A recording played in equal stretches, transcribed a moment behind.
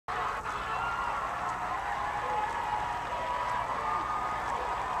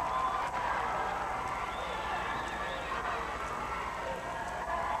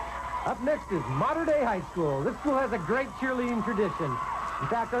Up next is Modern Day High School. This school has a great cheerleading tradition. In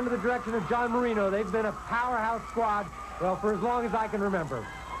fact, under the direction of John Marino, they've been a powerhouse squad, well, for as long as I can remember.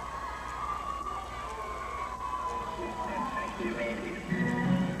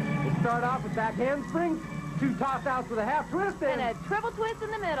 They start off with back handsprings, 2 toss-outs with a half twist, and a triple twist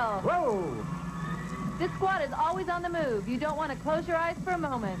in the middle. Whoa! This squad is always on the move. You don't want to close your eyes for a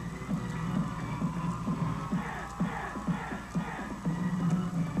moment.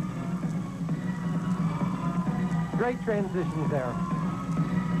 Great transitions there.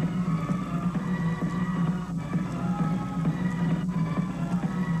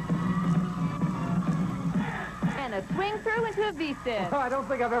 And a swing through into a V-step. Oh, I don't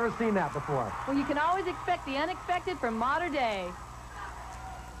think I've ever seen that before. Well, you can always expect the unexpected from Modern Day.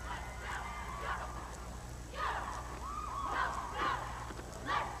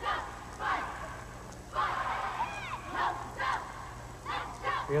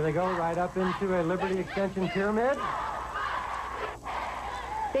 Here they go, right up into a Liberty Extension pyramid.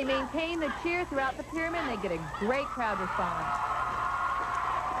 They maintain the cheer throughout the pyramid, and they get a great crowd response.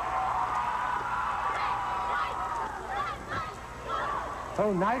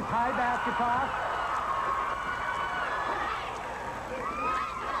 Oh, nice high basket toss.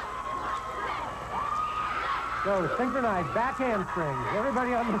 So, synchronized back handsprings.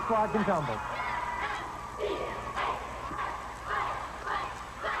 Everybody on the squad can tumble.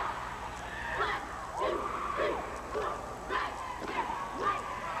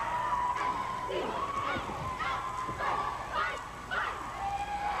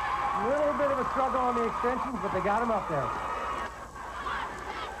 A little bit of a struggle on the extensions, but they got him up there.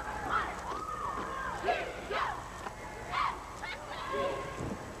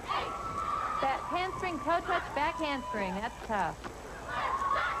 That handspring, toe touch, back handspring. That's tough.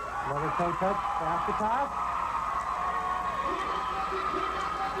 Another toe touch, basket toss.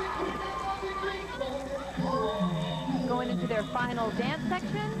 Going into their final dance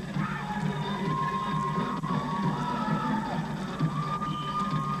section.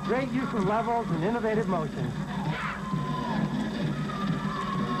 Great use of levels and innovative motions.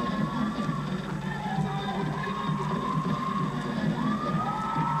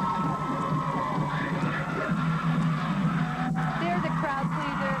 There's a crowd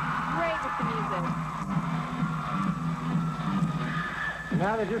pleaser. Great with the music.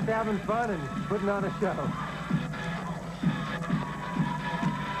 Now they're just having fun and putting on a show.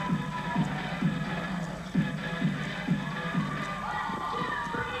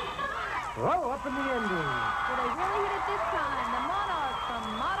 Oh, up in the ending. Well, they really hit it this time.